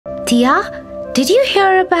Tia, did you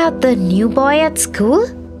hear about the new boy at school?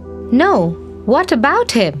 No, what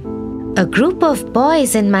about him? A group of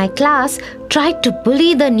boys in my class tried to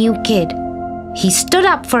bully the new kid. He stood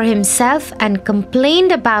up for himself and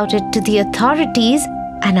complained about it to the authorities,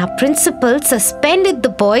 and our principal suspended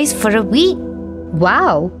the boys for a week.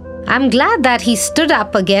 Wow, I'm glad that he stood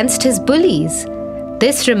up against his bullies.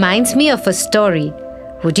 This reminds me of a story.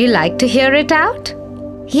 Would you like to hear it out?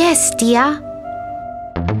 Yes, Tia.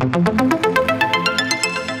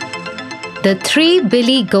 The Three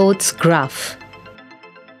Billy Goats Gruff.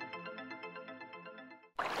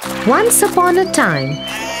 Once upon a time,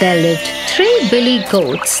 there lived 3 billy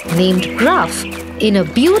goats named Gruff in a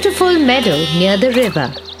beautiful meadow near the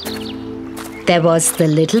river. There was the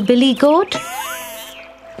little billy goat,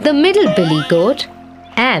 the middle billy goat,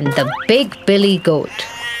 and the big billy goat.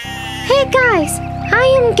 Hey guys, I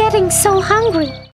am getting so hungry.